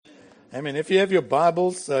Amen. If you have your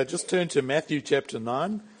Bibles, just turn to Matthew chapter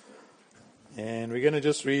 9. And we're going to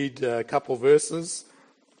just read a couple verses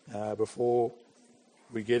before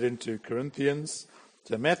we get into Corinthians.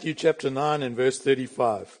 So Matthew chapter 9 and verse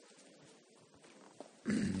 35.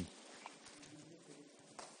 It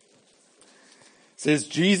says,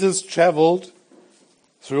 Jesus traveled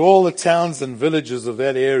through all the towns and villages of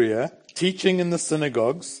that area, teaching in the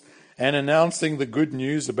synagogues and announcing the good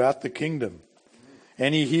news about the kingdom.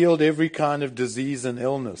 And he healed every kind of disease and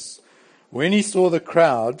illness. When he saw the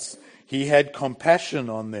crowds, he had compassion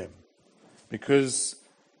on them, because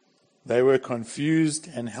they were confused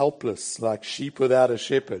and helpless, like sheep without a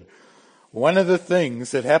shepherd. One of the things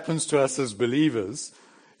that happens to us as believers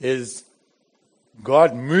is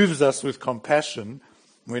God moves us with compassion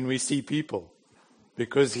when we see people,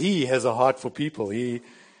 because he has a heart for people. He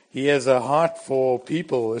has a heart for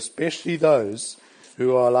people, especially those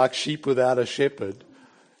who are like sheep without a shepherd.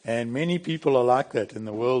 And many people are like that in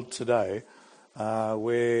the world today,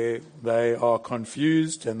 where they are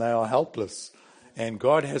confused and they are helpless. And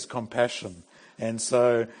God has compassion. And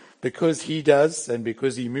so, because he does, and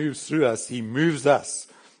because he moves through us, he moves us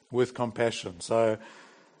with compassion. So,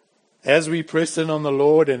 as we press in on the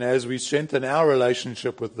Lord and as we strengthen our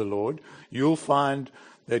relationship with the Lord, you'll find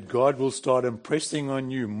that God will start impressing on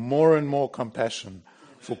you more and more compassion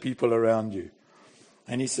for people around you.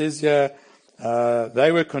 And he says here,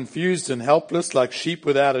 they were confused and helpless like sheep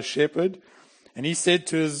without a shepherd. And he said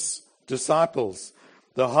to his disciples,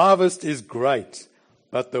 the harvest is great,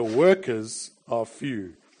 but the workers are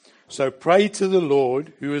few. So pray to the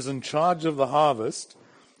Lord who is in charge of the harvest.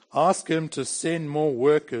 Ask him to send more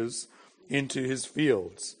workers into his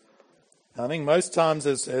fields. I think most times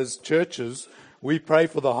as churches, we pray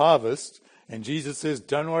for the harvest. And Jesus says,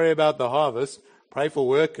 don't worry about the harvest, pray for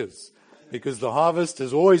workers. Because the harvest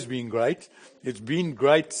has always been great. It's been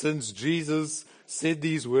great since Jesus said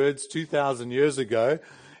these words 2,000 years ago,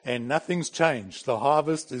 and nothing's changed. The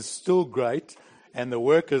harvest is still great, and the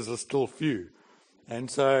workers are still few. And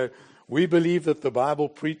so we believe that the Bible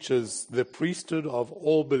preaches the priesthood of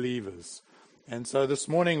all believers. And so this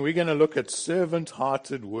morning we're going to look at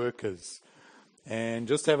servant-hearted workers. And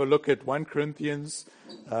just have a look at 1 Corinthians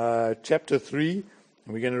chapter 3.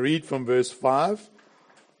 And we're going to read from verse 5.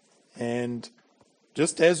 And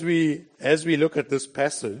just as we look at this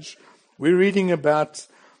passage, we're reading about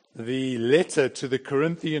the letter to the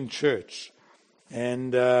Corinthian church.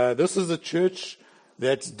 And this is a church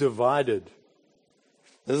that's divided.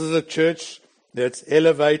 This is a church that's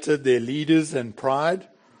elevated their leaders and pride.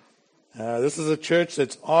 This is a church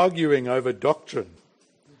that's arguing over doctrine.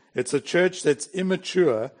 It's a church that's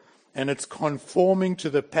immature, and it's conforming to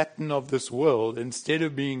the pattern of this world instead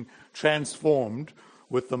of being transformed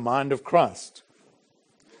with the mind of Christ.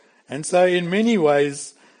 And so in many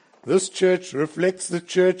ways, this church reflects the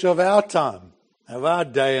church of our time, of our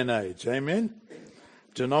day and age. Amen?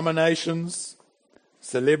 Denominations,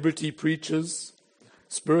 celebrity preachers,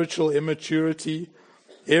 spiritual immaturity,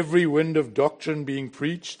 every wind of doctrine being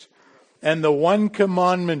preached, and the one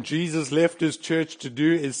commandment Jesus left his church to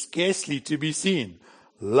do is scarcely to be seen.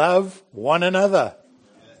 Love one another.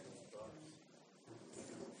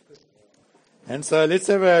 And so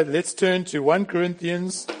let's turn to 1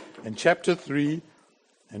 Corinthians and chapter 3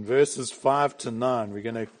 and verses 5 to 9. We're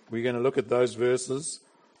going to look at those verses.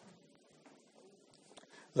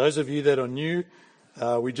 Those of you that are new,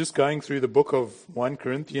 we're just going through the book of 1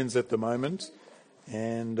 Corinthians at the moment,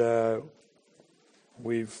 and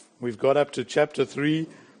we've got up to chapter 3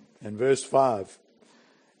 and verse 5.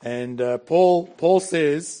 And Paul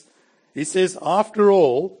says, after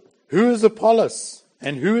all, who is Apollos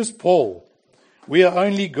and who is Paul? We are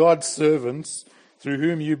only God's servants through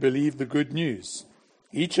whom you believe the good news.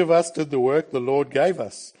 Each of us did the work the Lord gave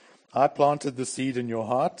us. I planted the seed in your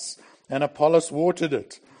hearts, and Apollos watered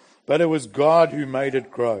it, but it was God who made it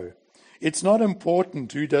grow. It's not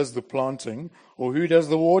important who does the planting or who does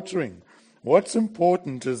the watering. What's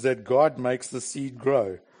important is that God makes the seed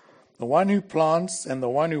grow. The one who plants and the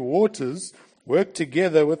one who waters work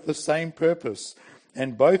together with the same purpose,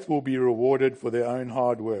 and both will be rewarded for their own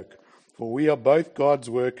hard work. For we are both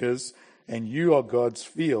God's workers, and you are God's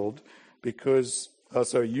field, because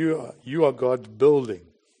you are God's building.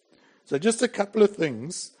 So just a couple of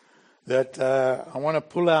things that I want to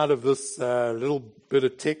pull out of this little bit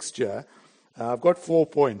of texture. I've got 4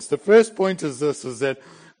 points. The first point is this, is that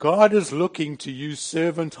God is looking to use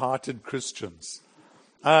servant-hearted Christians.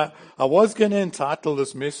 I was going to entitle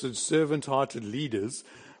this message Servant-Hearted Leaders,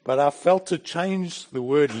 but I felt to change the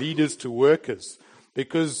word leaders to workers,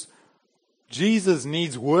 because Jesus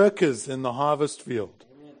needs workers in the harvest field.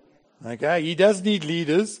 Okay, he does need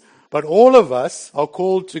leaders, But all of us are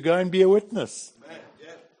called to go and be a witness.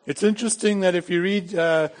 It's interesting that if you read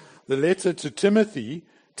the letter to Timothy,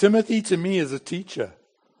 Timothy to me is a teacher.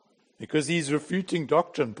 Because he's refuting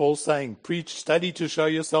doctrine. Paul's saying, preach, study to show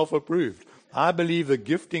yourself approved. I believe the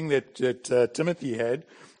gifting that Timothy had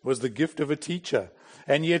was the gift of a teacher.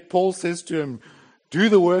 And yet Paul says to him, do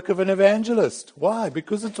the work of an evangelist. Why?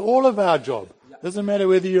 Because it's all of our job. Doesn't matter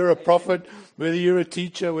whether you're a prophet, whether you're a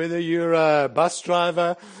teacher, whether you're a bus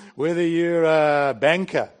driver, whether you're a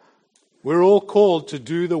banker. We're all called to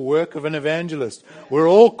do the work of an evangelist. We're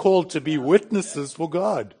all called to be witnesses for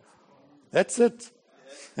God. That's it.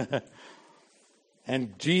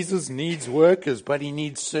 And Jesus needs workers, but he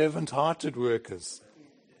needs servant-hearted workers.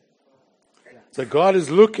 So God is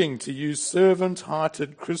looking to use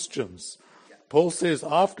servant-hearted Christians. Paul says,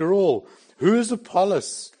 after all, who is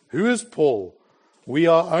Apollos? Who is Paul? We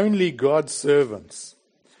are only God's servants.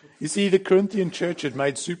 You see, the Corinthian church had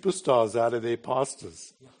made superstars out of their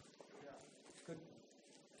pastors.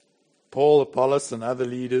 Paul, Apollos, and other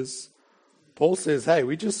leaders. Paul says, hey,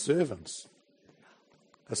 we're just servants.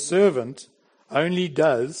 A servant only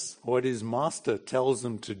does what his master tells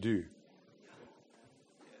him to do.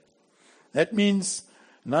 That means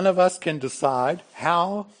none of us can decide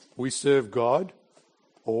how we serve God,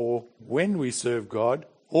 or when we serve God,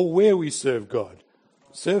 or where we serve God.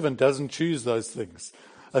 Servant doesn't choose those things.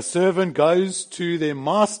 A servant goes to their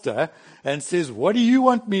master and says, what do you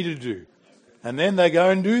want me to do? And then they go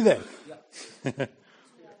and do that.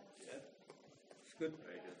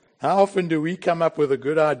 How often do we come up with a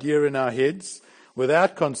good idea in our heads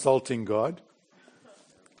without consulting God?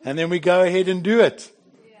 And then we go ahead and do it.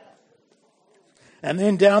 And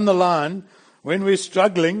then down the line, when we're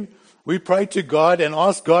struggling, we pray to God and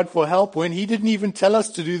ask God for help when he didn't even tell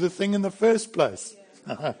us to do the thing in the first place.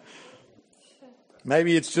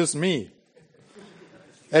 Maybe it's just me.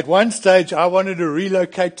 At one stage, I wanted to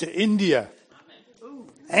relocate to India.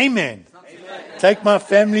 Amen. Take my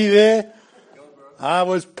family there. I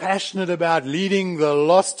was passionate about leading the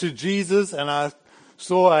lost to Jesus, and I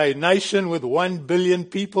saw a nation with 1 billion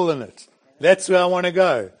people in it. That's where I want to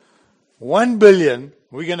go. 1 billion.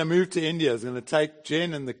 We're going to move to India. It's going to take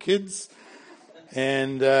Jen and the kids.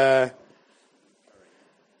 And I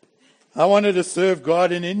wanted to serve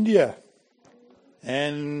God in India.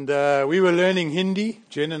 And we were learning Hindi.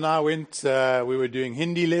 Jen and I went, we were doing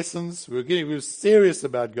Hindi lessons. We were serious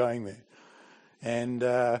about going there.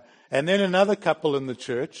 And then another couple in the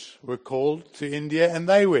church were called to India, and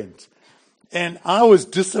they went. And I was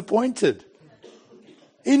disappointed.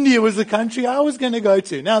 India was the country I was going to go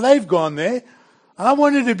to. Now they've gone there. I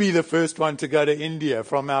wanted to be the first one to go to India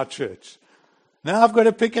from our church. Now I've got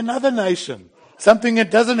to pick another nation. Something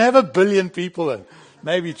that doesn't have 1 billion people in.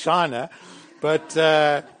 Maybe China. But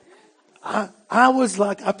I was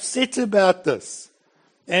like upset about this.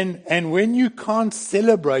 And when you can't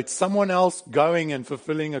celebrate someone else going and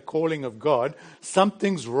fulfilling a calling of God,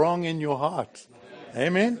 something's wrong in your heart.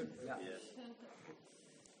 Amen?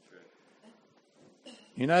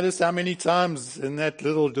 You notice how many times in that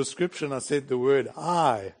little description I said the word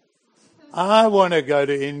I. I want to go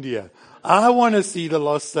to India. I want to see the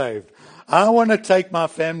lost saved. I want to take my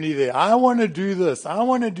family there. I want to do this. I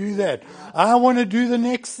want to do that. I want to do the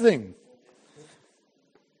next thing.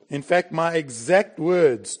 In fact, my exact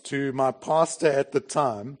words to my pastor at the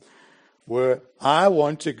time were, I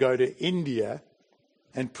want to go to India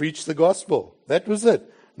and preach the gospel. That was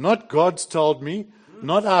it. Not God's told me.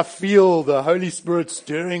 Not I feel the Holy Spirit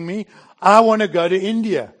stirring me. I want to go to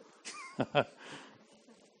India.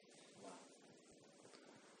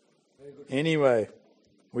 Anyway,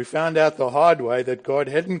 we found out the hard way that God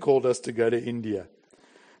hadn't called us to go to India.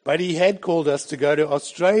 But he had called us to go to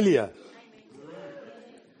Australia.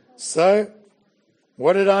 So,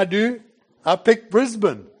 what did I do? I picked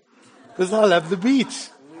Brisbane. Because I love the beach.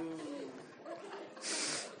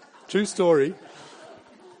 True story.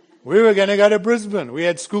 We were going to go to Brisbane. We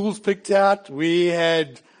had schools picked out. We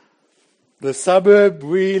had the suburb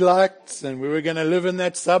we liked, and we were going to live in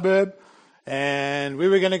that suburb. And we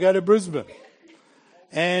were going to go to Brisbane.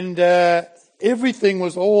 And everything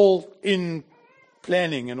was all in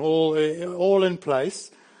planning and all in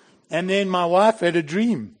place. And then my wife had a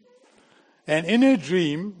dream. And in her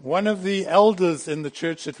dream, one of the elders in the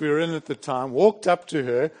church that we were in at the time walked up to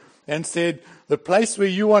her and said, the place where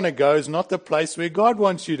you want to go is not the place where God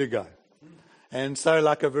wants you to go. And so,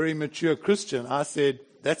 like a very mature Christian, I said,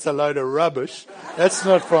 that's a load of rubbish. That's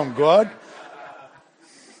not from God.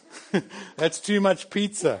 That's too much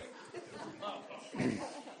pizza.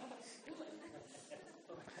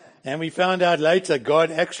 And we found out later God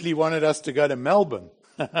actually wanted us to go to Melbourne.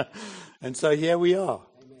 And so here we are.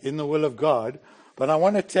 in the will of God. But I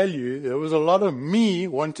want to tell you, there was a lot of me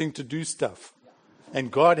wanting to do stuff. And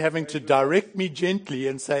God having to direct me gently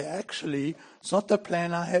and say, actually, it's not the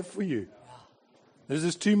plan I have for you. There's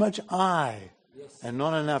just too much I and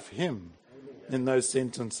not enough him in those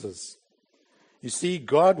sentences. You see,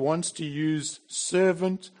 God wants to use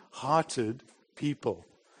servant-hearted people.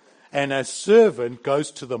 And a servant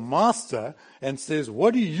goes to the master and says,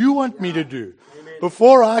 what do you want me to do?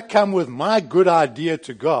 Before I come with my good idea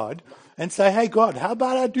to God and say, hey, God, how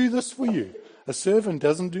about I do this for you? A servant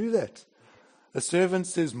doesn't do that. A servant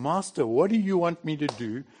says, Master, what do you want me to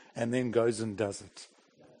do? And then goes and does it.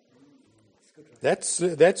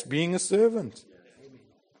 That's being a servant.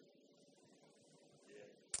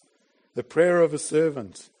 The prayer of a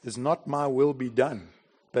servant is not my will be done,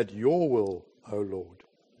 but your will, O Lord.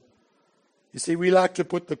 You see, we like to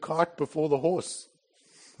put the cart before the horse.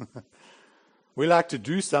 We like to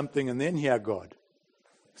do something and then hear God,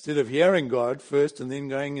 instead of hearing God first and then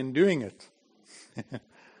going and doing it.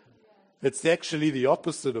 It's actually the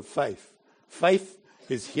opposite of faith. Faith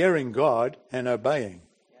is hearing God and obeying.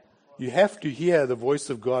 You have to hear the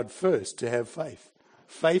voice of God first to have faith.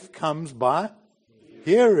 Faith comes by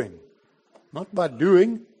hearing, not by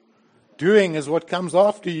doing. Doing is what comes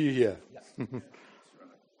after you hear.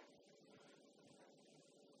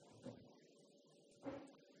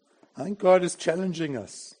 I think God is challenging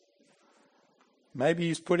us. Maybe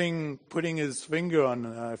he's putting his finger on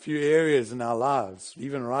a few areas in our lives.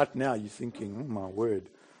 Even right now, you're thinking, oh my word,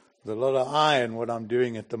 there's a lot of I in what I'm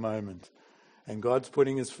doing at the moment. And God's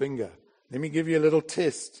putting his finger. Let me give you a little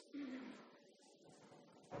test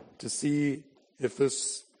to see if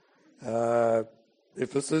this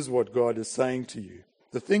is what God is saying to you.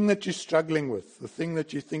 The thing that you're struggling with, the thing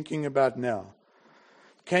that you're thinking about now.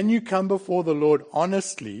 Can you come before the Lord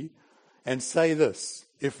honestly and say this?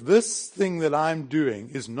 If this thing that I'm doing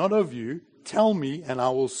is not of you, tell me and I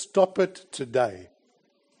will stop it today.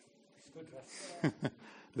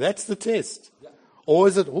 That's the test. Or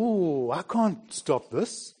is it, oh, I can't stop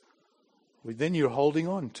this? Well, then you're holding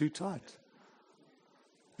on too tight.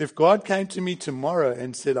 If God came to me tomorrow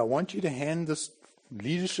and said, I want you to hand this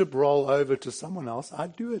leadership role over to someone else,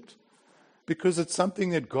 I'd do it. Because it's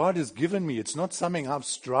something that God has given me. It's not something I've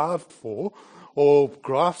strived for or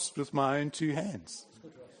grasped with my own two hands.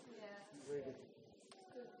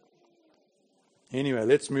 Anyway,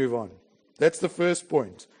 let's move on. That's the first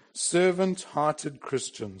point. Servant-hearted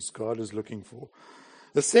Christians God is looking for.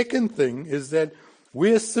 The second thing is that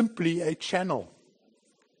we're simply a channel,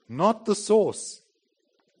 not the source.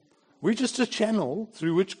 We're just a channel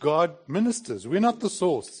through which God ministers. We're not the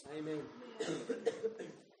source. Amen.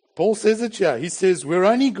 Paul says it here. He says, we're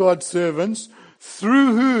only God's servants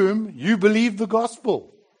through whom you believe the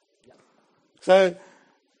gospel. So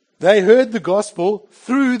they heard the gospel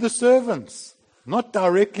through the servants. Not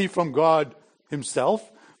directly from God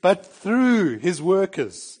himself, but through his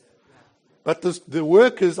workers. But the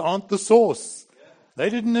workers aren't the source. They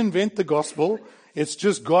didn't invent the gospel. It's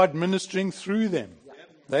just God ministering through them.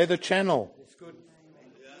 They're the channel.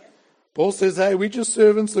 Paul says, hey, we're just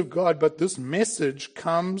servants of God, but this message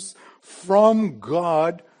comes from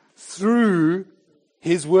God through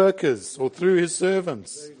his workers or through his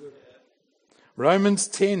servants. Romans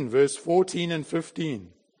 10, verse 14 and 15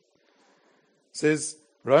 says,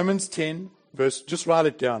 Romans 10, just write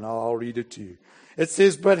it down, I'll read it to you. It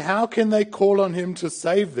says, but how can they call on him to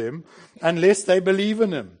save them unless they believe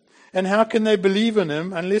in him? And how can they believe in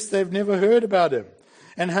him unless they've never heard about him?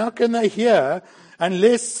 And how can they hear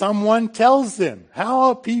unless someone tells them? How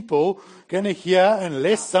are people going to hear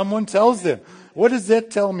unless someone tells them? What does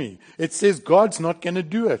that tell me? It says God's not going to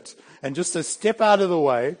do it. And just to step out of the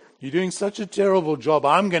way, you're doing such a terrible job,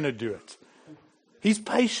 I'm going to do it. He's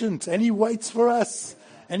patient and he waits for us.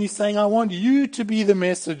 And he's saying, I want you to be the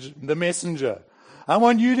messenger. I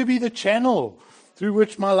want you to be the channel through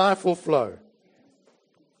which my life will flow.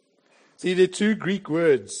 See, there are two Greek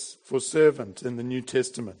words for servant in the New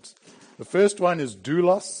Testament. The first one is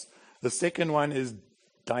doulos. The second one is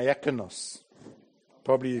diakonos.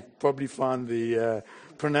 Probably find the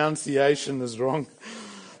pronunciation is wrong.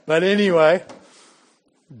 But anyway,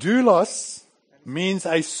 doulos means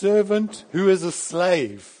a servant who is a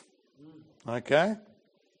slave. Okay?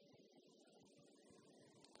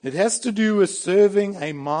 It has to do with serving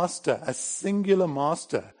a master, a singular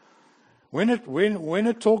master. When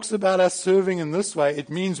it talks about us serving in this way, it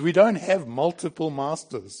means we don't have multiple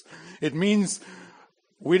masters. It means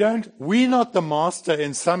we're not the master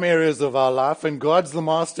in some areas of our life and God's the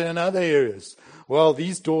master in other areas. Well,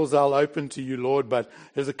 these doors I'll open to you, Lord, but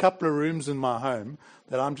there's a couple of rooms in my home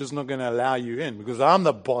that I'm just not going to allow you in because I'm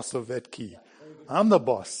the boss of that key. I'm the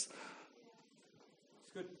boss.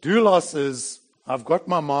 Doulos is, I've got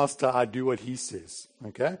my master, I do what he says.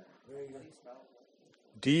 Okay?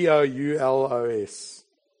 D-O-U-L-O-S.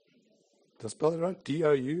 Did I spell it right?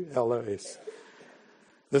 D-O-U-L-O-S.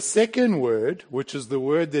 The second word, which is the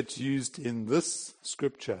word that's used in this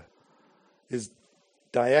scripture, is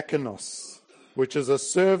diakonos, which is a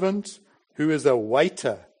servant who is a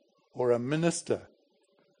waiter or a minister.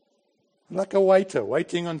 Like a waiter,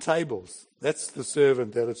 waiting on tables. That's the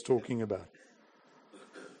servant that it's talking about.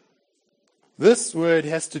 This word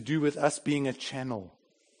has to do with us being a channel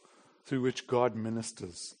through which God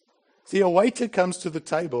ministers. See, a waiter comes to the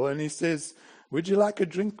table and he says, would you like a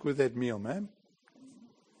drink with that meal, ma'am?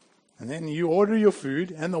 And then you order your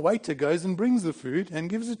food and the waiter goes and brings the food and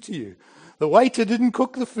gives it to you. The waiter didn't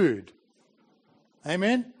cook the food.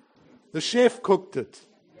 Amen? The chef cooked it.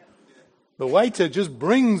 The waiter just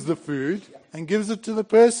brings the food and gives it to the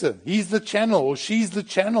person. He's the channel or she's the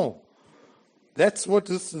channel. That's what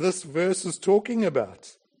this verse is talking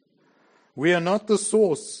about. We are not the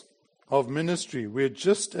source of ministry. We're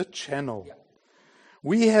just a channel.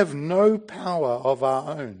 We have no power of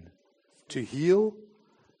our own to heal,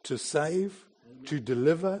 to save, to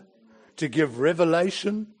deliver, to give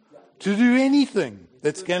revelation, to do anything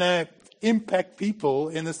that's going to impact people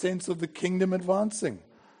in the sense of the kingdom advancing.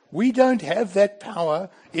 We don't have that power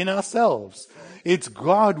in ourselves. It's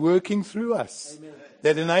God working through us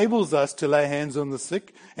that enables us to lay hands on the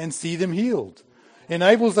sick and see them healed.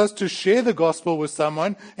 Enables us to share the gospel with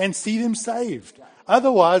someone and see them saved.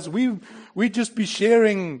 Otherwise, we'd just be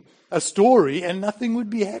sharing a story and nothing would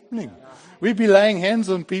be happening. We'd be laying hands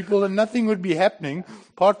on people and nothing would be happening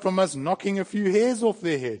apart from us knocking a few hairs off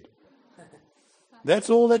their head. That's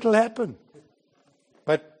all that'll happen.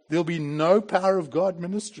 But there'll be no power of God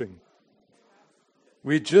ministering.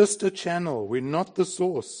 We're just a channel. We're not the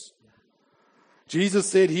source. Jesus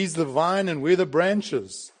said he's the vine and we're the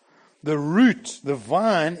branches. The root, the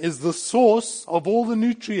vine, is the source of all the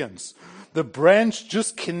nutrients. The branch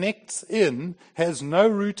just connects in, has no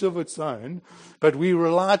root of its own, but we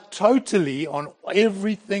rely totally on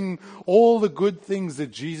everything, all the good things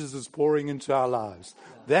that Jesus is pouring into our lives.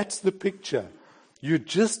 That's the picture. You're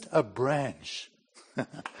just a branch.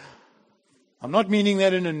 I'm not meaning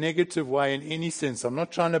that in a negative way in any sense. I'm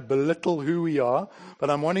not trying to belittle who we are,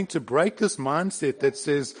 but I'm wanting to break this mindset that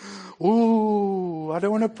says, ooh, I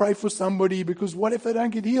don't want to pray for somebody because what if they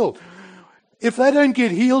don't get healed? If they don't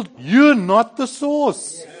get healed, you're not the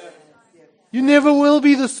source. You never will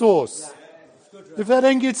be the source. If they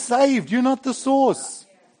don't get saved, you're not the source.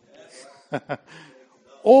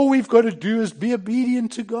 All we've got to do is be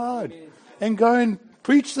obedient to God and go and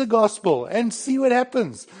preach the gospel and see what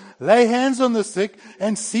happens. Lay hands on the sick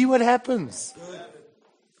and see what happens.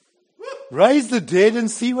 Raise the dead and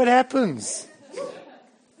see what happens.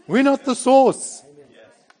 We're not the source.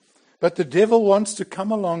 But the devil wants to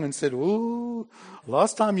come along and said, ooh,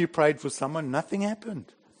 last time you prayed for someone, nothing happened.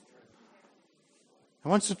 He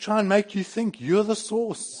wants to try and make you think you're the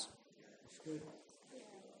source.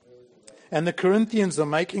 And the Corinthians are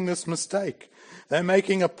making this mistake. They're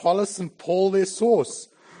making Apollos and Paul their source.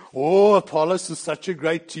 Oh, Apollos is such a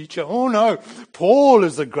great teacher. Oh no, Paul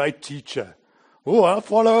is a great teacher. Oh, I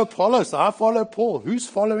follow Apollos. I follow Paul. Who's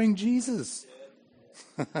following Jesus?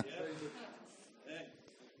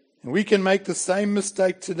 And we can make the same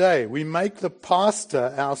mistake today. We make the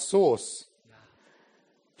pastor our source.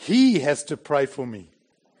 He has to pray for me.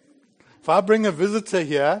 If I bring a visitor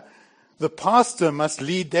here, the pastor must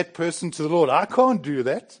lead that person to the Lord. I can't do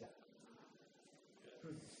that.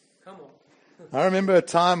 I remember a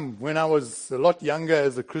time when I was a lot younger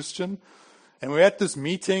as a Christian, and we were at this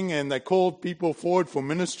meeting, and they called people forward for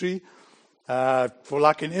ministry, for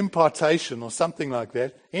like an impartation or something like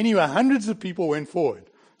that. Anyway, hundreds of people went forward.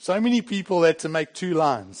 So many people had to make two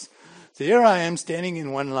lines. So here I am standing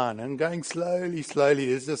in one line and going slowly.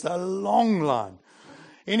 There's just a long line.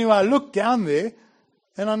 Anyway, I look down there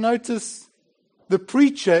and I notice the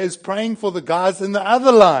preacher is praying for the guys in the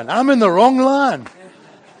other line. I'm in the wrong line.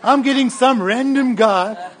 I'm getting some random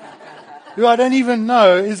guy who I don't even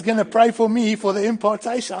know is going to pray for me for the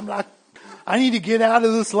impartation. I'm like, I need to get out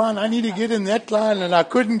of this line. I need to get in that line, and I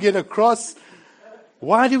couldn't get across.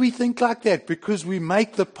 Why do we think like that? Because we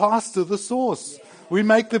make the pastor the source. We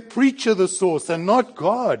make the preacher the source and not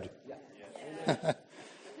God.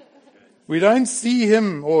 We don't see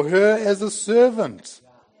him or her as a servant,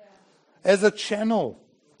 as a channel,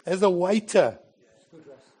 as a waiter.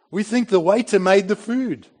 We think the waiter made the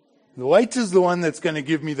food. The waiter's the one that's going to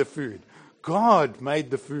give me the food. God made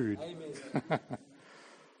the food.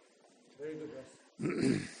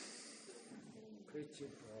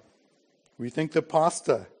 We think the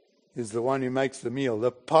pastor is the one who makes the meal. The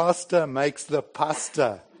pastor makes the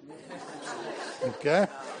pasta. Okay?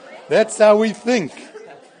 That's how we think.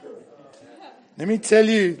 Let me tell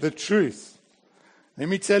you the truth. Let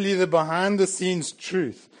me tell you the behind-the-scenes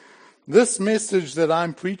truth. This message that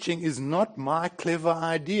I'm preaching is not my clever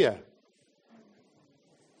idea.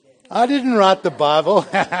 I didn't write the Bible.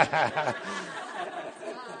 I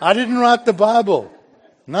didn't write the Bible.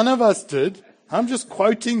 None of us did. I'm just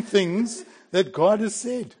quoting things that God has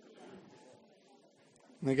said.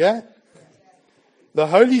 Okay? The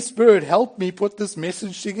Holy Spirit helped me put this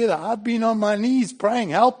message together. I've been on my knees praying,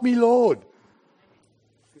 help me, Lord.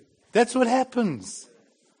 That's what happens.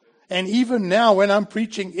 And even now when I'm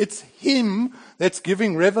preaching, it's Him that's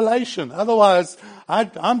giving revelation. Otherwise,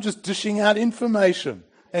 I'm just dishing out information.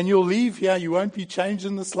 And you'll leave here, you won't be changed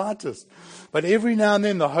in the slightest. But every now and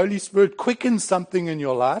then the Holy Spirit quickens something in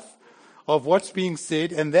your life of what's being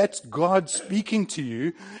said, and that's God speaking to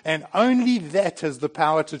you, and only that has the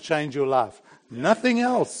power to change your life. Nothing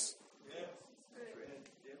else.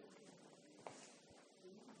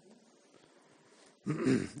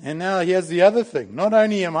 And now here's the other thing. Not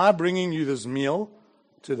only am I bringing you this meal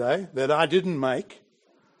today that I didn't make,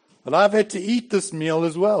 but I've had to eat this meal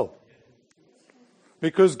as well.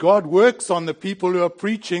 Because God works on the people who are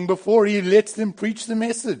preaching before He lets them preach the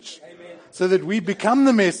message. Amen. So that we become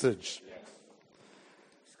the message.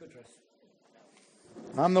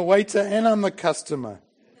 I'm the waiter and I'm the customer.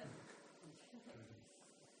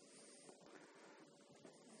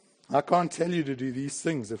 I can't tell you to do these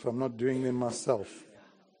things if I'm not doing them myself.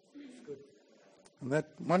 And that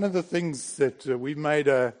one of the things that we've made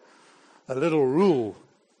a little rule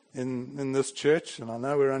in this church, and I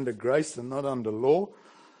know we're under grace and not under law,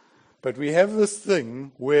 but we have this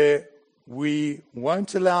thing where we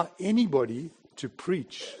won't allow anybody to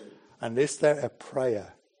preach unless they're a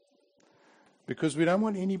prayer. Because we don't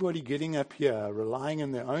want anybody getting up here relying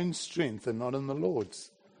on their own strength and not on the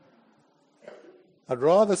Lord's. I'd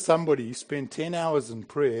rather somebody spend 10 hours in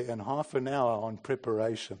prayer and half an hour on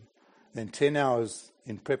preparation than 10 hours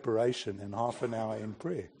in preparation and half an hour in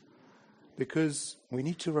prayer. Because we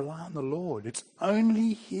need to rely on the Lord. It's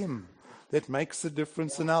only Him that makes the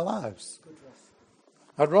difference in our lives.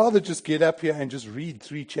 I'd rather just get up here and just read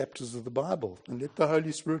 3 chapters of the Bible and let the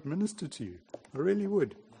Holy Spirit minister to you. I really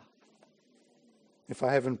would. If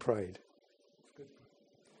I haven't prayed.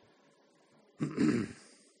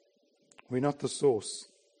 We're not the source.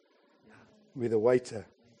 We're the waiter.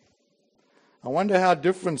 I wonder how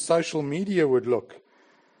different social media would look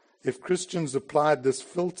if Christians applied this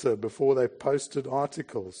filter before they posted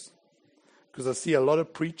articles. Because I see a lot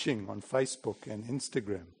of preaching on Facebook and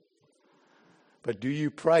Instagram. But do you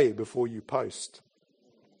pray before you post?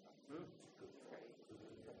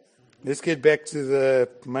 Let's get back to the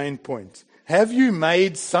main point. Have you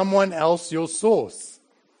made someone else your source?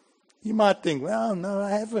 You might think, well, no, I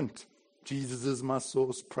haven't. Jesus is my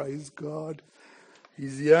source, praise God.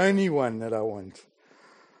 He's the only one that I want.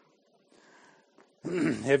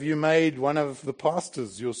 Have you made one of the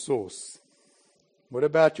pastors your source? What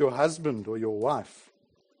about your husband or your wife?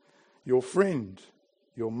 Your friend,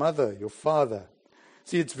 your mother, your father?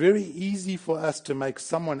 See, it's very easy for us to make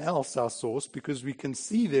someone else our source because we can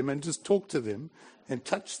see them and just talk to them and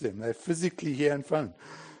touch them. They're physically here in front.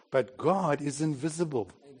 But God is invisible.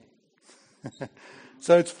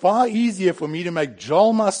 So it's far easier for me to make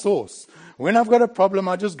Joel my source. When I've got a problem,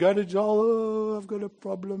 I just go to Joel. Oh, I've got a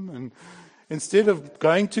problem. And instead of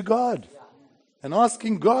going to God and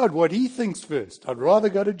asking God what He thinks first, I'd rather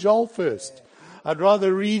go to Joel first. I'd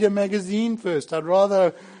rather read a magazine first. I'd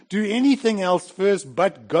rather do anything else first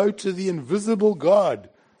but go to the invisible God.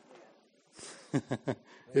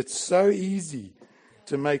 It's so easy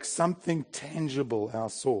to make something tangible our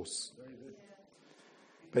source.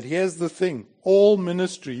 But here's the thing. All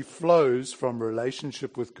ministry flows from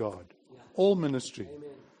relationship with God. All ministry.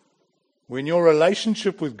 When your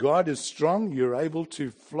relationship with God is strong, you're able to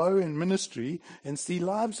flow in ministry and see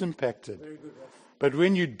lives impacted. But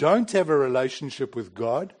when you don't have a relationship with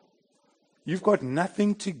God, you've got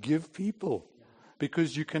nothing to give people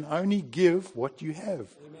because you can only give what you have.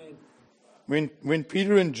 When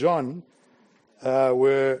Peter and John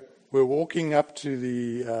were walking up to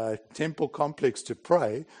the temple complex to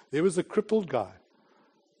pray, there was a crippled guy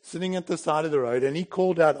sitting at the side of the road, and he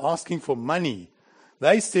called out asking for money.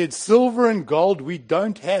 They said, silver and gold we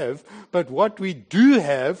don't have, but what we do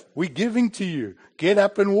have, we're giving to you. Get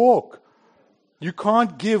up and walk. You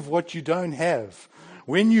can't give what you don't have.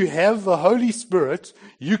 When you have the Holy Spirit,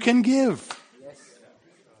 you can give.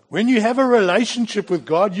 When you have a relationship with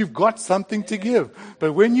God, you've got something to give.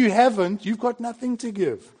 But when you haven't, you've got nothing to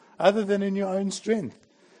give. other than in your own strength.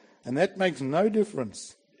 And that makes no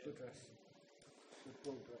difference.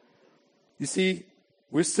 You see,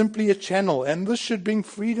 we're simply a channel, and this should bring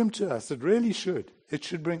freedom to us. It really should. It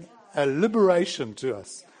should bring a liberation to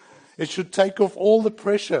us. It should take off all the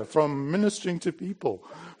pressure from ministering to people,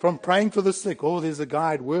 from praying for the sick. Oh, there's a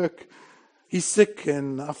guy at work. He's sick,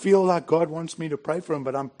 and I feel like God wants me to pray for him,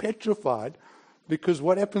 but I'm petrified because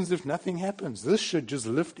what happens if nothing happens? This should just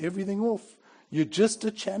lift everything off. You're just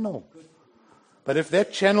a channel. But if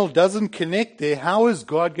that channel doesn't connect there, how is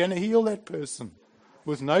God going to heal that person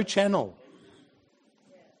with no channel?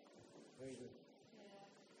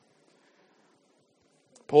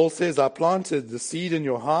 Paul says, I planted the seed in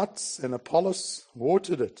your hearts and Apollos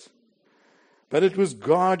watered it. But it was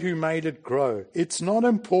God who made it grow. It's not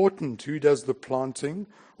important who does the planting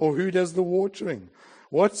or who does the watering.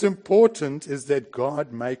 What's important is that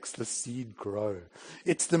God makes the seed grow.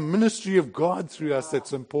 It's the ministry of God through us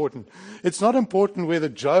that's important. It's not important whether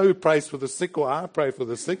Joe prays for the sick or I pray for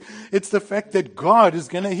the sick. It's the fact that God is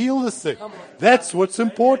going to heal the sick. That's what's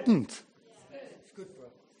important.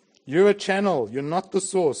 You're a channel. You're not the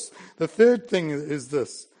source. The third thing is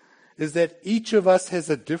this, is that each of us has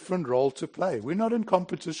a different role to play. We're not in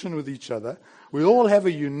competition with each other. We all have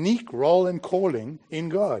a unique role and calling in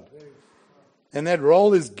God. And that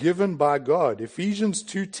role is given by God. Ephesians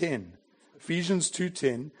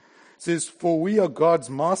 2:10 says, for we are God's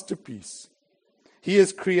masterpiece. He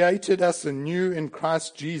has created us anew in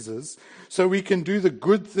Christ Jesus so we can do the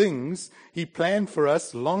good things He planned for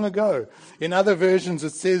us long ago. In other versions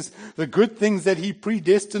it says the good things that He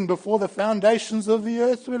predestined before the foundations of the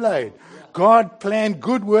earth were laid. God planned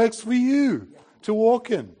good works for you to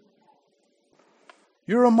walk in.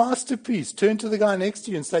 You're a masterpiece. Turn to the guy next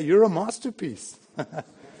to you and say, you're a masterpiece.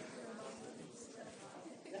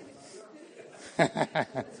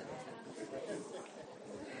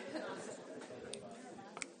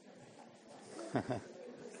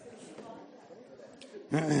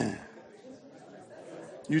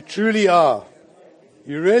 You truly are.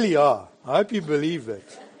 You really are. I hope you believe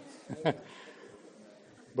that.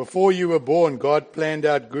 Before you were born, God planned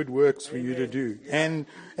out good works for you to do. And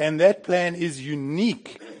that plan is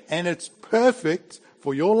unique and it's perfect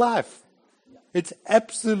for your life. It's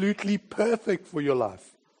absolutely perfect for your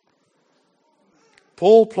life.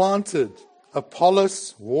 Paul planted,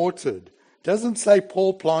 Apollos watered. Doesn't say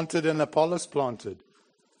Paul planted and Apollos planted.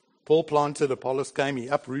 Paul planted, Apollos came, he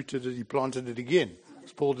uprooted it, he planted it again.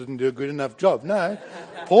 Paul didn't do a good enough job. No,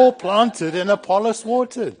 Paul planted and Apollos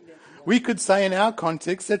watered. We could say in our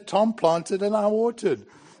context that Tom planted and I watered.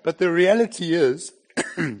 But the reality is,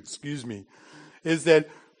 excuse me, is that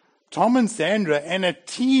Tom and Sandra and a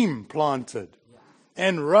team planted.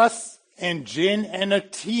 And Russ and Jen and a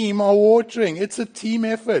team are watering. It's a team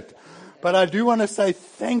effort. But I do want to say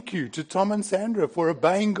thank you to Tom and Sandra for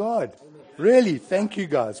obeying God. Really, thank you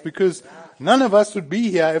guys, because none of us would be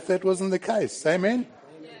here if that wasn't the case. Amen?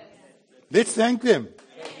 Let's thank them.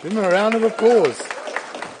 Give them a round of applause.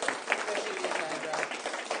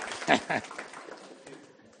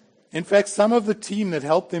 In fact, some of the team that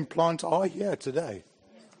helped them plant are here today.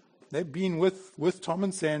 They've been with Tom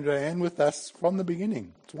and Sandra and with us from the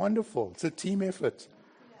beginning. It's wonderful. It's a team effort.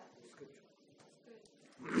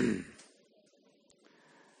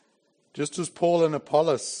 Just as Paul and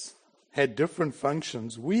Apollos had different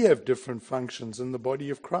functions, we have different functions in the body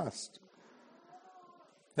of Christ.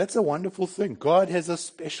 That's a wonderful thing. God has a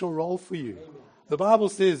special role for you. The Bible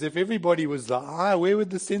says if everybody was the eye, where would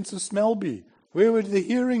the sense of smell be? Where would the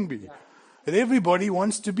hearing be? And everybody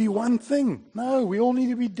wants to be one thing. No, we all need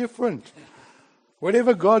to be different.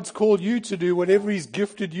 Whatever God's called you to do, whatever He's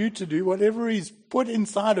gifted you to do, whatever He's put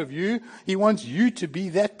inside of you, He wants you to be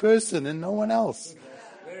that person and no one else.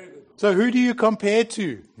 So who do you compare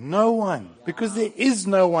to? No one. Because there is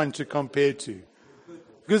no one to compare to.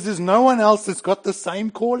 Because there's no one else that's got the same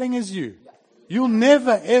calling as you. You'll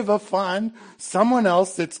never ever find someone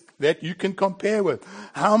else that you can compare with.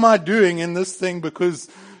 How am I doing in this thing because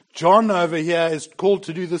John over here is called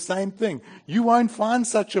to do the same thing? You won't find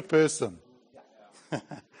such a person.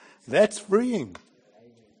 That's freeing.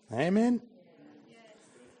 Amen?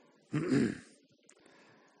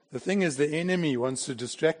 The thing is, the enemy wants to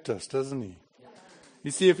distract us, doesn't he?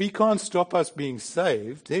 You see, if he can't stop us being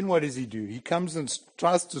saved, then what does he do? He comes and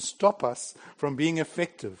tries to stop us from being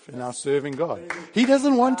effective in our serving God. He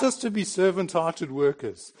doesn't want us to be servant-hearted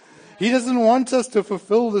workers. He doesn't want us to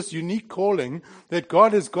fulfill this unique calling that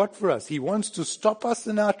God has got for us. He wants to stop us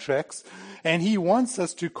in our tracks, and He wants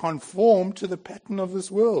us to conform to the pattern of this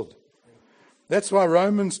world. That's why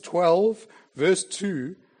Romans 12, verse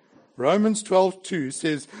 2, Romans 12:2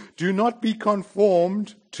 says, do not be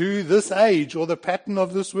conformed to this age or the pattern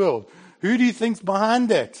of this world. Who do you think's behind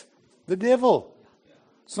that? The devil.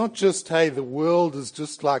 It's not just, hey, the world is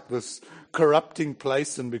just like this corrupting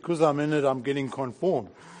place, and because I'm in it, I'm getting conformed.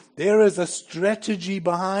 There is a strategy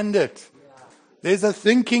behind it. There's a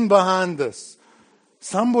thinking behind this.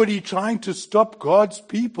 Somebody trying to stop God's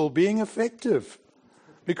people being effective.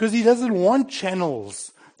 Because he doesn't want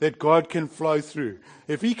channels that God can flow through.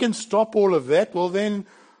 If he can stop all of that, well then,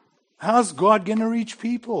 how's God going to reach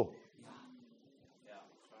people?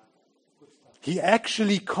 He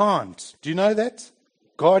actually can't. Do you know that?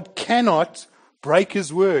 God cannot break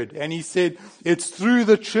his word. And he said, it's through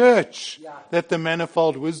the church that the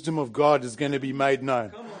manifold wisdom of God is going to be made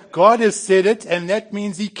known. God has said it, and that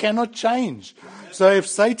means he cannot change. So if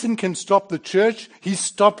Satan can stop the church, he's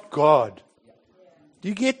stopped God. Do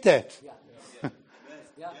you get that?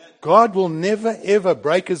 God will never ever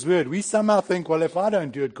break his word. We somehow think, well, if I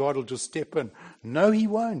don't do it, God will just step in. No, he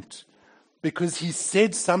won't. Because he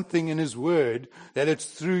said something in his word that it's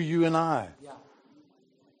through you and I.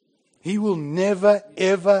 He will never,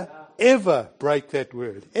 ever, ever break that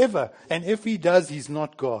word. Ever. And if he does, he's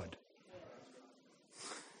not God.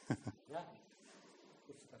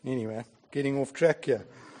 Anyway, getting off track here.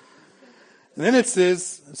 And then it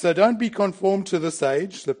says, so don't be conformed to this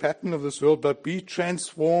age, the pattern of this world, but be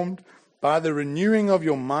transformed by the renewing of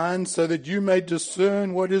your mind so that you may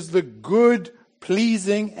discern what is the good,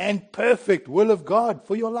 pleasing, and perfect will of God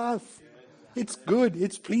for your life. It's good,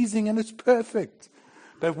 it's pleasing, and it's perfect.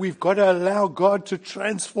 But we've got to allow God to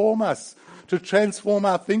transform us, to transform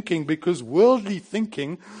our thinking, because worldly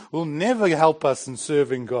thinking will never help us in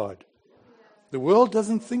serving God. The world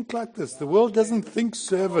doesn't think like this. The world doesn't think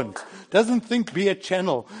servant, doesn't think be a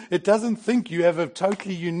channel. It doesn't think you have a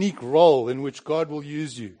totally unique role in which God will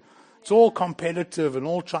use you. It's all competitive and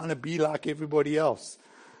all trying to be like everybody else.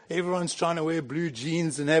 Everyone's trying to wear blue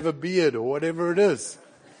jeans and have a beard or whatever it is.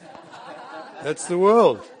 That's the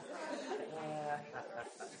world.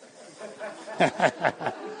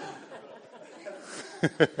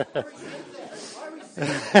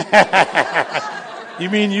 You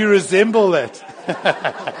mean you resemble that?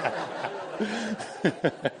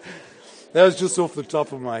 That was just off the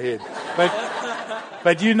top of my head.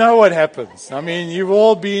 But you know what happens. I mean, you've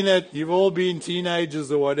all been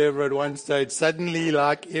teenagers or whatever at one stage. Suddenly,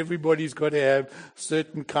 like, everybody's got to have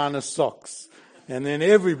certain kind of socks. And then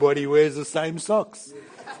everybody wears the same socks.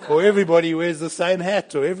 Or everybody wears the same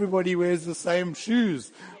hat, or everybody wears the same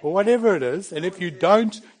shoes, or whatever it is. And if you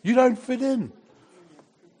don't fit in.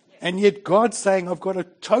 And yet God's saying, I've got a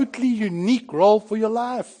totally unique role for your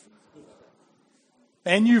life.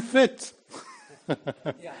 And you fit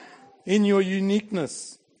in your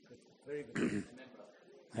uniqueness.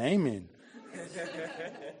 Amen.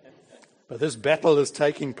 But this battle is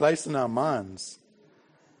taking place in our minds.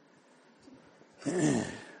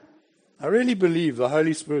 I really believe the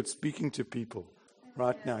Holy Spirit's speaking to people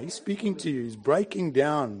right now. He's speaking to you. He's breaking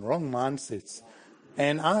down wrong mindsets.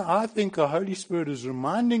 And I think the Holy Spirit is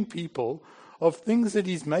reminding people of things that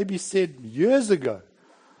he's maybe said years ago.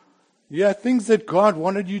 Yeah, things that God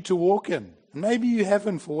wanted you to walk in. Maybe you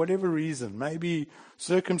haven't for whatever reason. Maybe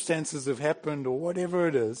circumstances have happened or whatever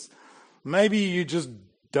it is. Maybe you just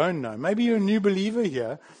don't know. Maybe you're a new believer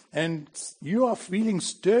here and you are feeling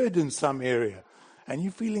stirred in some area. And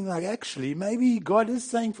you're feeling like, actually, maybe God is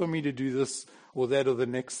saying for me to do this or that or the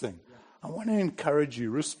next thing. I want to encourage you,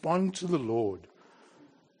 respond to the Lord.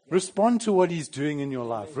 Respond to what he's doing in your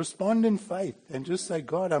life. Respond in faith and just say,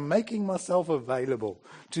 God, I'm making myself available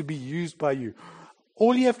to be used by you.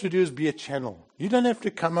 All you have to do is be a channel. You don't have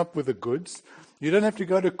to come up with the goods. You don't have to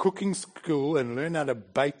go to cooking school and learn how to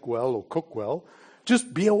bake well or cook well.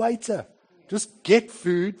 Just be a waiter. Just get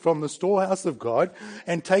food from the storehouse of God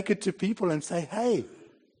and take it to people and say, hey,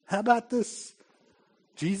 how about this?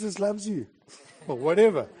 Jesus loves you. Or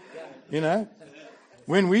whatever. You know?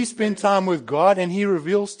 When we spend time with God and he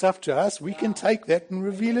reveals stuff to us, we can take that and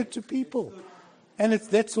reveal it to people. And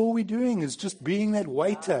that's all we're doing is just being that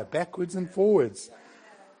waiter backwards and forwards.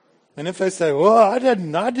 And if they say, well, I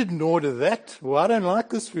didn't order that. Well, I don't like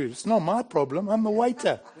this food. It's not my problem. I'm the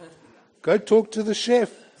waiter. Go talk to the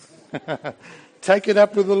chef. Take it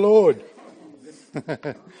up with the Lord.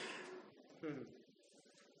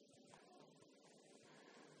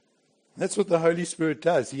 That's what the Holy Spirit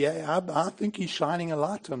does. Yeah, I think he's shining a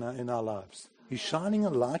light in our lives. He's shining a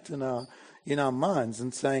light in our minds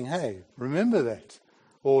and saying, hey, remember that.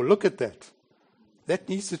 Or look at that. That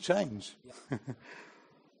needs to change.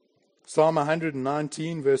 Psalm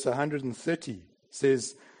 119 verse 130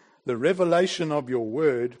 says, the revelation of your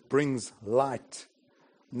word brings light.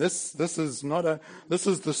 This is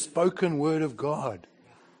the spoken word of God.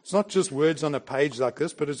 It's not just words on a page like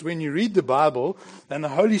this, but it's when you read the Bible and the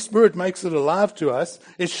Holy Spirit makes it alive to us,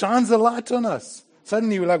 it shines a light on us.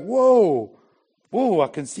 Suddenly we're like, whoa, I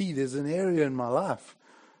can see there's an area in my life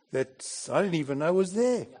that I didn't even know was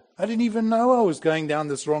there. I didn't even know I was going down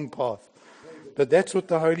this wrong path. But that's what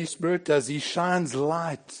the Holy Spirit does. He shines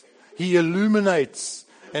light. He illuminates.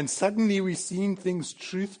 And suddenly we're seeing things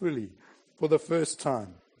truthfully for the first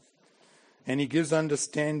time. And He gives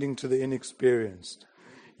understanding to the inexperienced.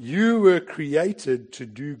 You were created to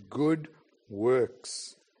do good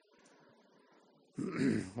works.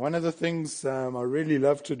 One of the things I really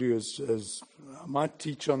love to do is I might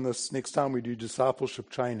teach on this next time we do discipleship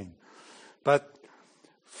training. But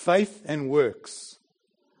faith and works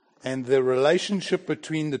and the relationship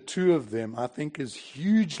between the two of them, I think, is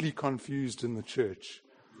hugely confused in the church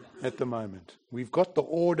at the moment. We've got the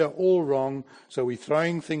order all wrong, so we're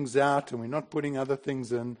throwing things out and we're not putting other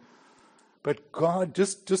things in. But God,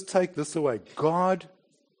 just take this away. God,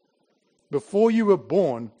 before you were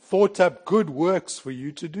born, thought up good works for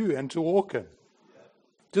you to do and to walk in.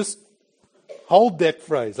 Just hold that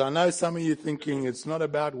phrase. I know some of you thinking it's not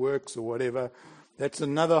about works or whatever. That's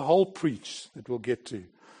another whole preach that we'll get to.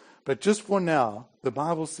 But just for now, the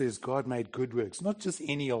Bible says God made good works. Not just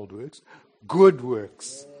any old works, good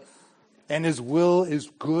works. And His will is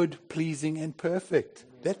good, pleasing, and perfect.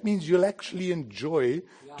 That means you'll actually enjoy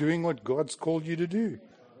doing what God's called you to do.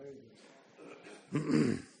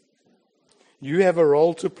 You have a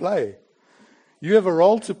role to play. You have a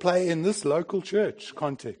role to play in this local church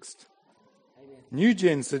context. New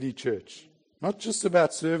Gen City Church. Not just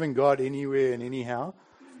about serving God anywhere and anyhow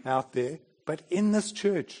out there, but in this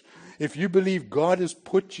church. If you believe God has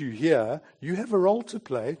put you here, you have a role to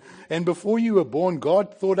play. And before you were born,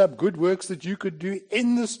 God thought up good works that you could do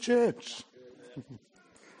in this church.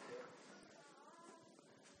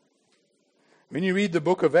 When you read the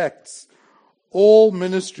book of Acts, all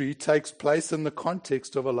ministry takes place in the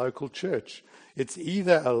context of a local church. It's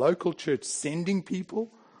either a local church sending people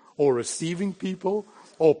or receiving people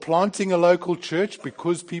or planting a local church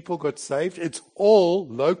because people got saved. It's all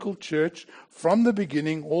local church from the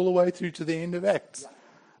beginning all the way through to the end of Acts.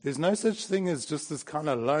 There's no such thing as just this kind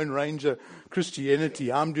of Lone Ranger Christianity.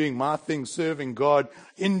 I'm doing my thing, serving God,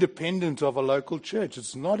 independent of a local church.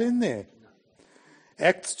 It's not in there.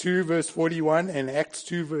 Acts 2 verse 41 and Acts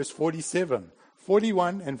 2 verse 47.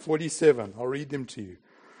 41 and 47. I'll read them to you.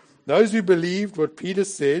 Those who believed what Peter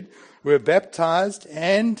said were baptized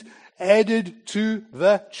and added to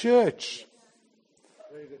the church.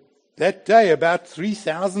 That day, about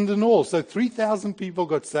 3,000 in all. So 3,000 people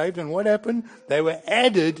got saved. And what happened? They were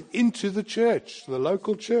added into the church, the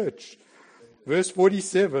local church. Verse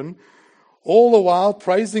 47, all the while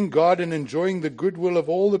praising God and enjoying the goodwill of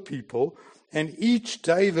all the people. And each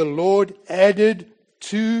day the Lord added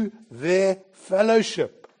to their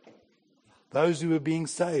fellowship those who were being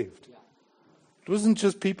saved. It wasn't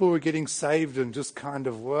just people who were getting saved and just kind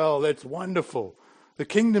of, well, that's wonderful. The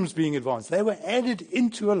kingdom's being advanced. They were added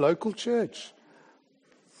into a local church.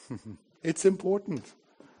 It's important.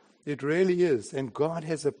 It really is. And God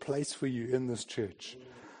has a place for you in this church.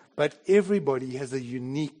 But everybody has a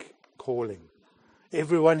unique calling.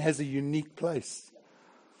 Everyone has a unique place.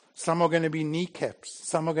 Some are going to be kneecaps.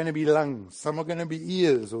 Some are going to be lungs. Some are going to be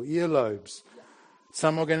ears or earlobes.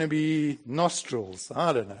 Some are going to be nostrils.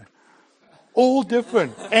 I don't know. All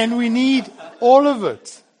different. And we need all of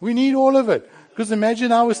it. We need all of it. Because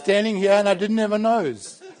imagine I was standing here and I didn't have a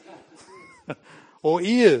nose. Or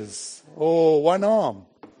ears. Or one arm.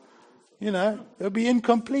 You know, it would be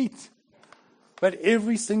incomplete. But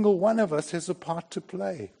every single one of us has a part to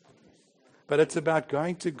play. But it's about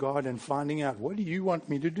going to God and finding out, what do you want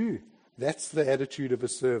me to do? That's the attitude of a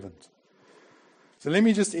servant. So let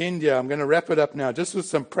me just end here. I'm going to wrap it up now, just with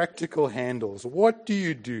some practical handles. What do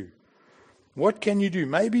you do? What can you do?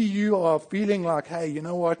 Maybe you are feeling like, hey, you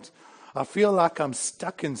know what? I feel like I'm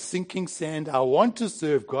stuck in sinking sand. I want to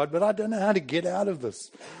serve God, but I don't know how to get out of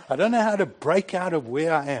this. I don't know how to break out of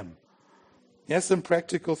where I am. Here's some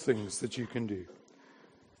practical things that you can do.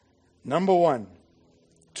 Number one,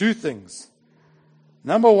 two things.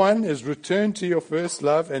 Number one is return to your first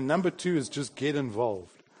love, and number two is just get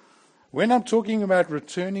involved. When I'm talking about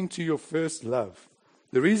returning to your first love,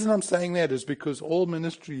 the reason I'm saying that is because all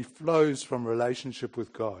ministry flows from relationship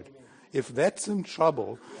with God. If that's in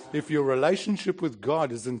trouble, if your relationship with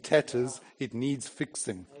God is in tatters, it needs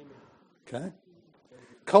fixing. Okay?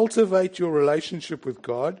 Cultivate your relationship with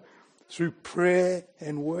God through prayer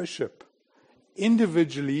and worship,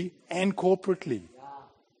 individually and corporately.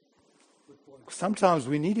 Sometimes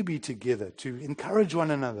we need to be together to encourage one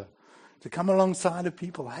another, to come alongside of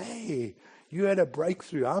people. Hey, you had a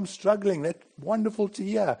breakthrough. I'm struggling. That's wonderful to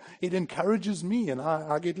hear. It encourages me and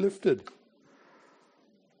I get lifted.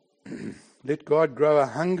 Let God grow a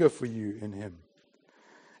hunger for you in Him.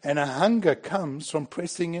 And a hunger comes from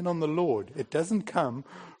pressing in on the Lord. It doesn't come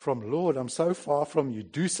from, Lord, I'm so far from you.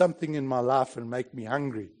 Do something in my life and make me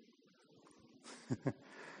hungry.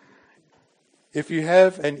 If you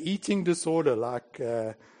have an eating disorder like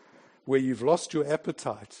where you've lost your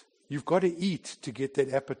appetite, you've got to eat to get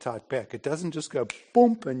that appetite back. It doesn't just go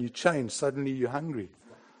boom and you change, suddenly you're hungry.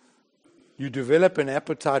 You develop an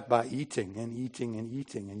appetite by eating and eating and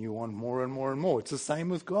eating, and you want more and more and more. It's the same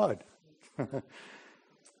with God.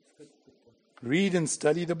 Read and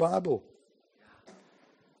study the Bible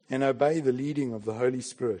and obey the leading of the Holy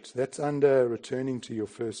Spirit. That's under returning to your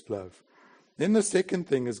first love. Then the second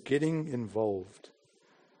thing is getting involved.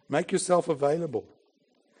 Make yourself available.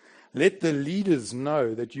 Let the leaders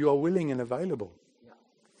know that you are willing and available.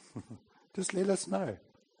 Just let us know.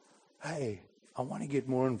 Hey, I want to get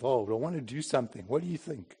more involved. I want to do something. What do you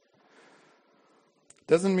think?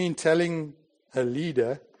 Doesn't mean telling a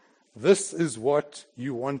leader, this is what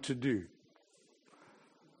you want to do.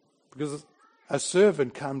 Because a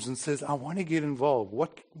servant comes and says, I want to get involved.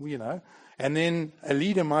 And then a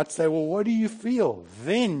leader might say, well, what do you feel?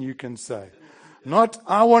 Then you can say, not,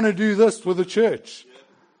 I want to do this for the church.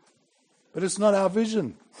 But it's not our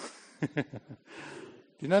vision.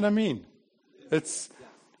 You know what I mean?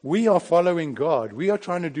 We are following God. We are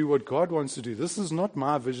trying to do what God wants to do. This is not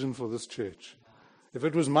my vision for this church. If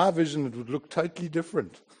it was my vision, it would look totally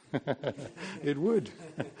different. It would.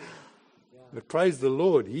 But praise the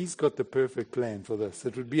Lord, He's got the perfect plan for this.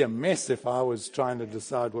 It would be a mess if I was trying to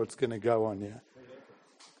decide what's going to go on here.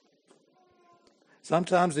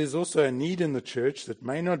 Sometimes there's also a need in the church that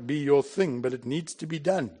may not be your thing, but it needs to be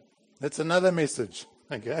done. That's another message.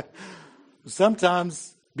 Okay?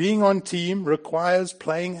 Sometimes being on team requires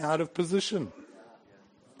playing out of position.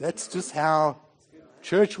 That's just how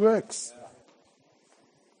church works.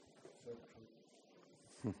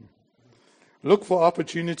 Look for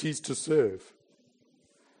opportunities to serve.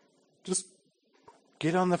 Just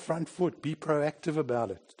get on the front foot. Be proactive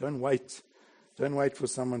about it. Don't wait. Don't wait for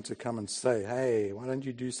someone to come and say, hey, why don't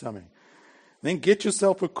you do something? Then get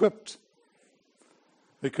yourself equipped.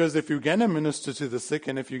 Because if you're going to minister to the sick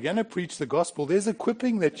and if you're going to preach the gospel, there's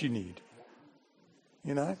equipping that you need.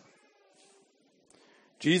 You know?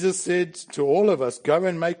 Jesus said to all of us, go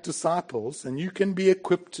and make disciples, and you can be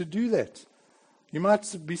equipped to do that. You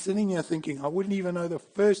might be sitting here thinking, I wouldn't even know the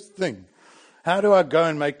first thing. How do I go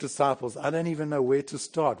and make disciples? I don't even know where to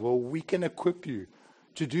start. Well, we can equip you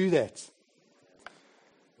to do that.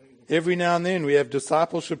 Every now and then we have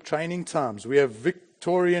discipleship training times. We have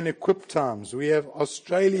Victorian equip times. We have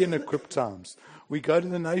Australian equip times. We go to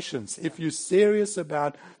the nations. If you're serious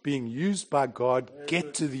about being used by God,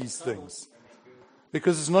 get to these things.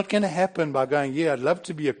 Because it's not going to happen by going, yeah, I'd love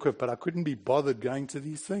to be equipped, but I couldn't be bothered going to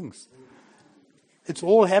these things. It's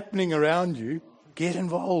all happening around you. Get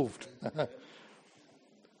involved.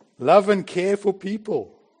 Love and care for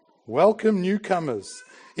people. Welcome newcomers.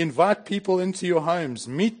 Invite people into your homes.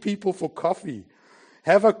 Meet people for coffee.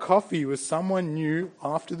 Have a coffee with someone new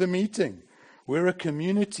after the meeting. We're a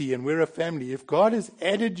community and we're a family. If God has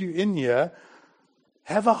added you in here,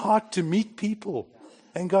 have a heart to meet people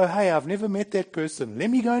and go, hey, I've never met that person.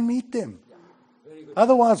 Let me go and meet them.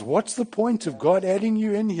 Otherwise, what's the point of God adding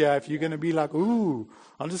you in here if you're going to be like, ooh,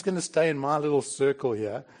 I'm just going to stay in my little circle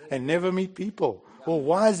here and never meet people? Well,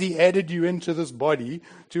 why has He added you into this body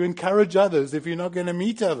to encourage others if you're not going to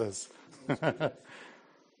meet others?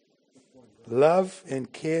 Love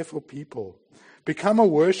and care for people. Become a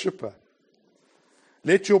worshiper.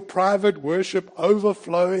 Let your private worship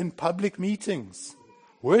overflow in public meetings.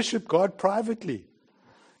 Worship God privately.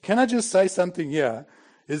 Can I just say something here?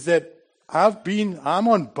 Is that I'm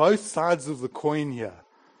on both sides of the coin here.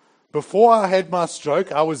 Before I had my stroke,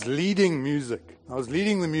 I was leading music. I was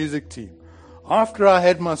leading the music team. After I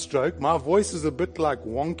had my stroke, my voice is a bit like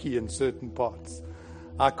wonky in certain parts.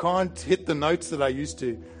 I can't hit the notes that I used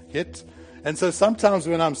to hit. And so sometimes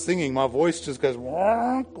when I'm singing, my voice just goes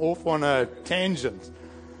off on a tangent.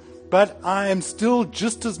 But I am still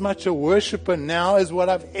just as much a worshiper now as what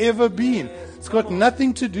I've ever been. It's got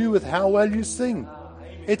nothing to do with how well you sing.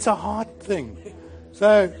 It's a heart thing.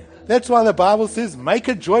 So that's why the Bible says, make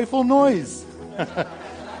a joyful noise.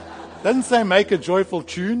 Doesn't say make a joyful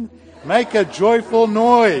tune. Make a joyful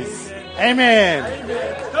noise. Amen.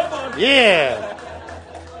 Amen. Come on. Yeah.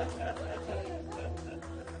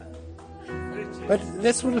 But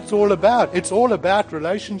that's what it's all about. It's all about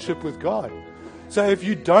relationship with God. So if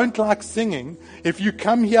you don't like singing, if you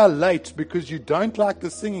come here late because you don't like the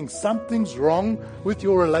singing, something's wrong with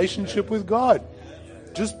your relationship with God.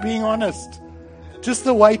 Just being honest. Just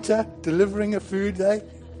the waiter delivering a food, eh?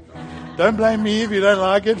 Don't blame me if you don't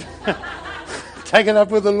like it. Take it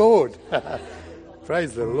up with the Lord.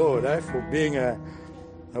 Praise the Lord, for being a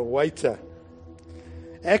waiter.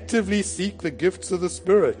 Actively seek the gifts of the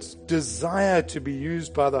Spirit. Desire to be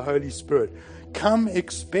used by the Holy Spirit. Come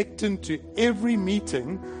expectant to every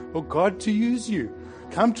meeting for God to use you.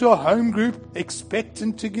 Come to a home group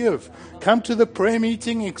expectant to give. Come to the prayer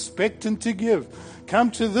meeting expectant to give. Come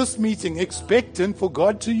to this meeting expectant for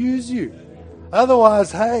God to use you.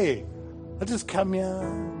 Otherwise, hey, I just come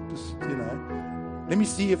here, just, let me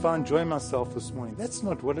see if I enjoy myself this morning. That's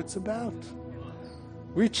not what it's about.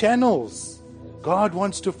 We're channels. God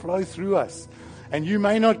wants to flow through us. And you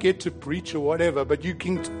may not get to preach or whatever, but you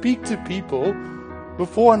can speak to people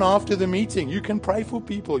before and after the meeting. You can pray for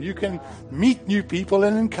people. You can meet new people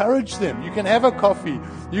and encourage them. You can have a coffee.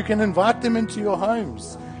 You can invite them into your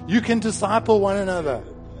homes. You can disciple one another.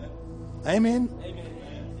 Amen?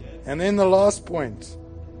 And then the last point,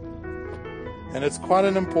 and it's quite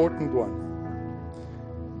an important one.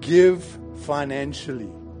 Give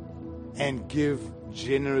financially and give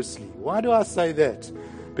generously. Why do I say that?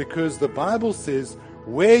 Because the Bible says,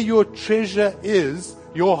 where your treasure is,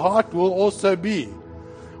 your heart will also be.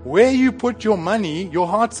 Where you put your money, your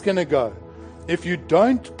heart's going to go. If you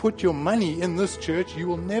don't put your money in this church, you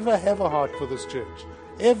will never have a heart for this church.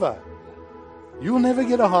 Ever. You will never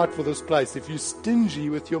get a heart for this place if you're stingy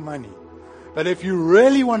with your money. But if you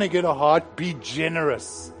really want to get a heart, be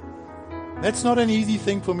generous. That's not an easy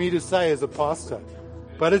thing for me to say as a pastor,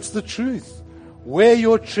 but it's the truth. Where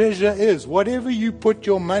your treasure is, whatever you put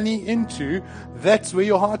your money into, that's where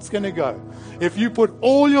your heart's going to go. If you put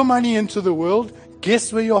all your money into the world,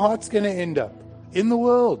 guess where your heart's going to end up? In the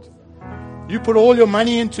world. You put all your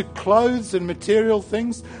money into clothes and material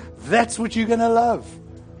things, that's what you're going to love.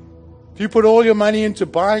 If you put all your money into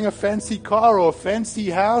buying a fancy car or a fancy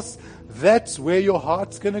house, that's where your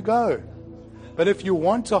heart's going to go. But if you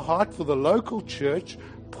want a heart for the local church,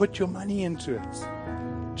 put your money into it.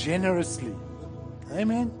 Generously.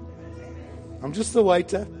 Amen. I'm just a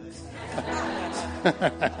waiter.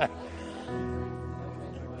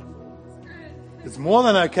 It's more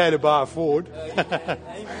than okay to buy a Ford.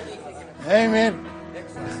 Amen.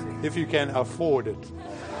 If you can afford it.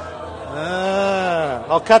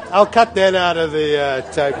 I'll cut that out of the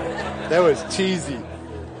tape. That was cheesy.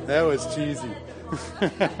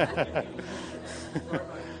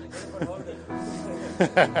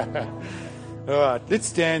 All right, let's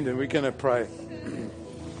stand and we're going to pray.